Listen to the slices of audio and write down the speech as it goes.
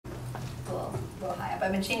up.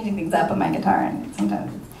 I've been changing things up on my guitar, and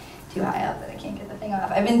sometimes it's too high up that I can't get the thing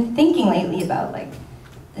off. I've been thinking lately about like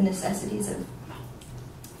the necessities of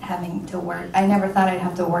having to work. I never thought I'd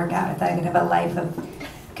have to work out. I thought I could have a life of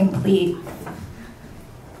complete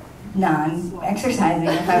non-exercising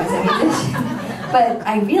if I was a musician. But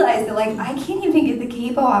I realized that like I can't even get the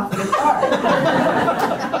capo off the guitar.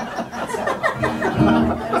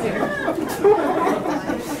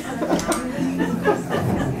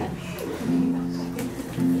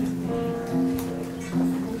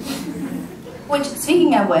 Which,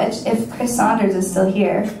 speaking of which, if Chris Saunders is still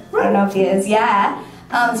here, I don't know if he is, yeah.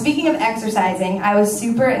 Speaking of exercising, I was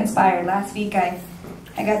super inspired. Last week I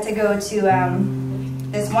got to go to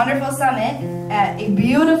this wonderful summit at a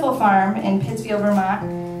beautiful farm in Pittsfield,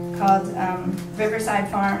 Vermont called Riverside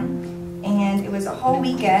Farm. And it was a whole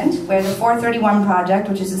weekend where the 431 Project,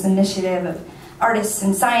 which is this initiative of artists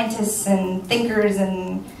and scientists and thinkers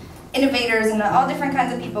and innovators and all different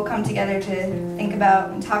kinds of people come together to think about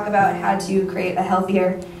and talk about how to create a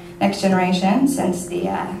healthier next generation, since the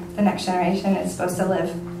next generation is supposed to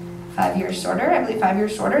live 5 years shorter, I believe 5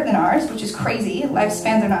 years shorter than ours, which is crazy.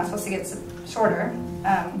 Lifespans are not supposed to get shorter.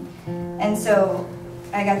 And so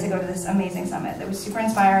I got to go to this amazing summit that was super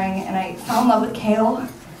inspiring, and I fell in love with kale.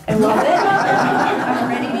 I loved it. I'm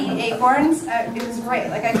ready to eat acorns. It was great.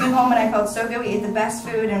 Like I came home and I felt so good. We ate the best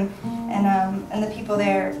food, and the people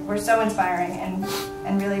there were so inspiring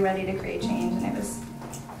and really ready to create change, and it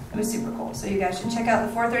was super cool. So you guys should check out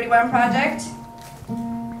the 431 Project.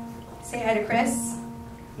 Say hi to Chris.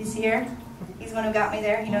 He's here. He's the one who got me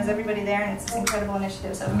there. He knows everybody there, and it's this incredible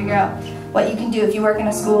initiative. So figure out what you can do. If you work in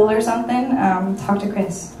a school or something, talk to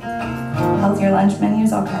Chris. Healthier lunch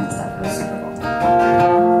menus, all kinds of stuff. It was super cool.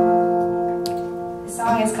 The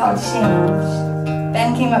song is called Change.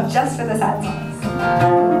 Ben came up just for the sad songs.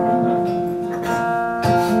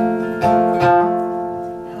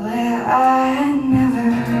 Well, I never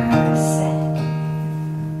said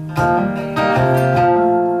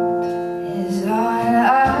is on a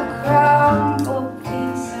crumpled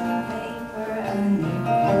piece of paper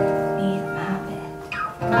underneath my bed.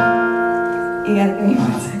 You gotta give me 1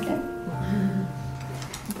 second.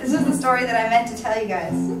 This was the story that I meant to tell you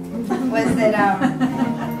guys.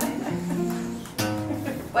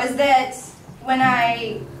 Was that when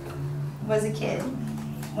I was a kid,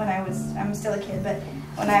 I'm still a kid, but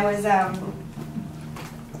when I was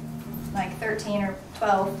like 13 or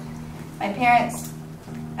 12, my parents,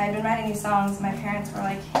 I'd been writing these songs, and my parents were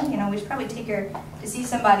like, hey, you know, we should probably take her to see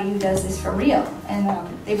somebody who does this for real. And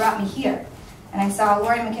they brought me here. And I saw a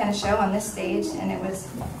Laurie McKenna show on this stage, and it was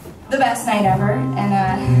the best night ever. And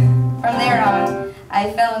from there on,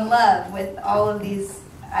 I fell in love with all of these,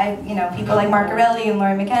 people like Mark Corelli and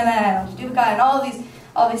Laurie McKenna and Duca and all these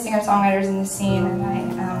singer-songwriters in the scene. And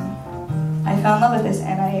I fell in love with this,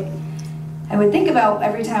 and I would think about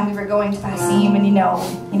every time we were going to Passim, and you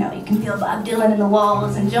can feel Bob Dylan in the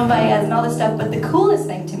walls and Joan Baez and all this stuff. But the coolest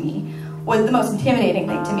thing to me, was the most intimidating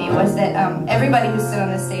thing to me, was that everybody who stood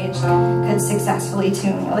on the stage could successfully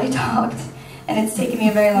tune while they talked. And it's taken me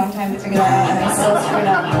a very long time to figure that out, and I still screw it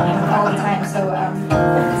up all the time. So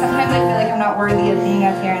sometimes I feel like I'm not worthy of being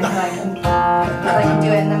up here until I can do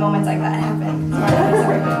it, and then moments like that happen. So I'm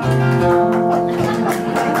sorry.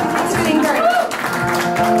 Thanks for the encouragement.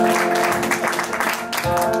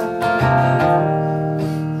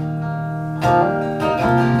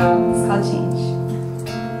 It's called Change.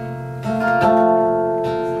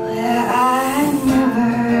 Well, I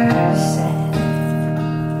never said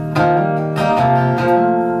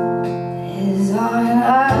is on a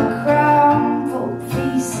crumpled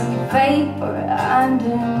piece of paper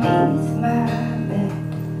underneath my bed.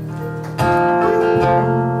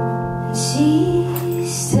 And she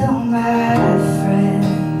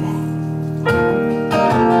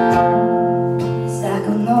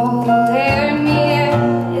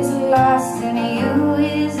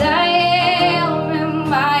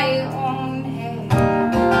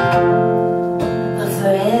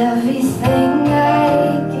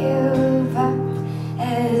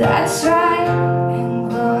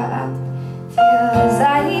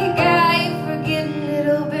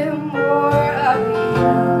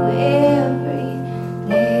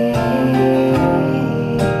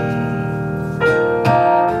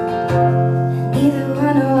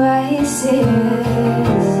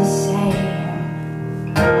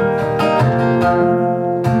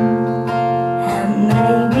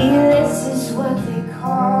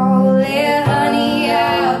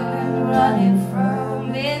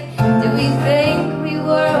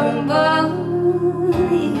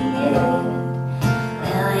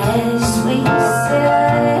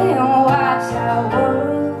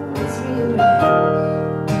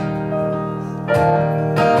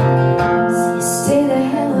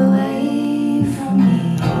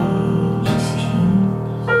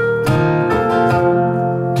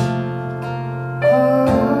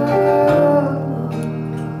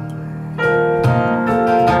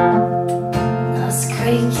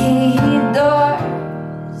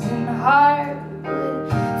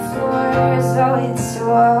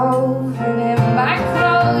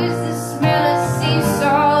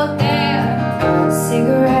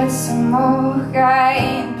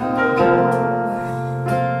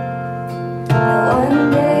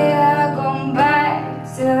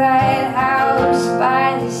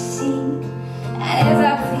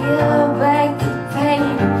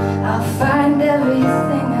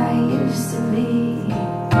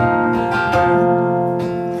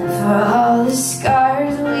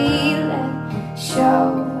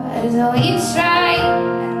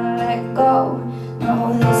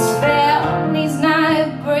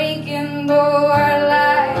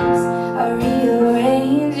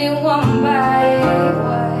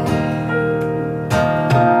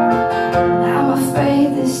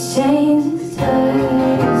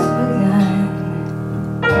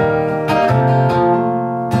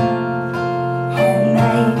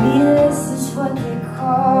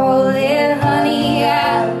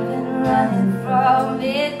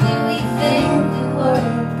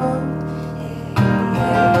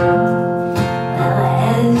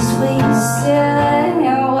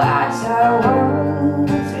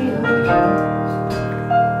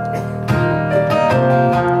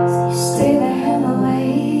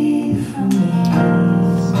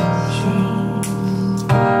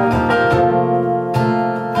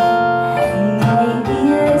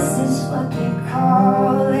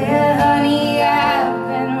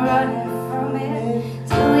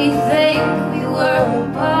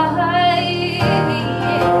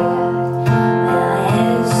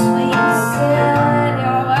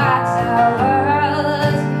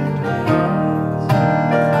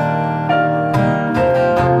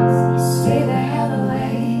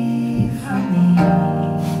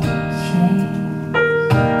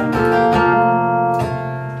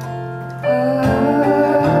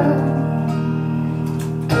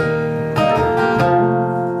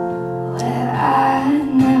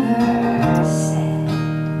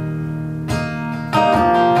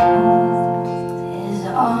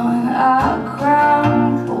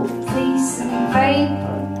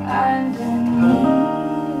and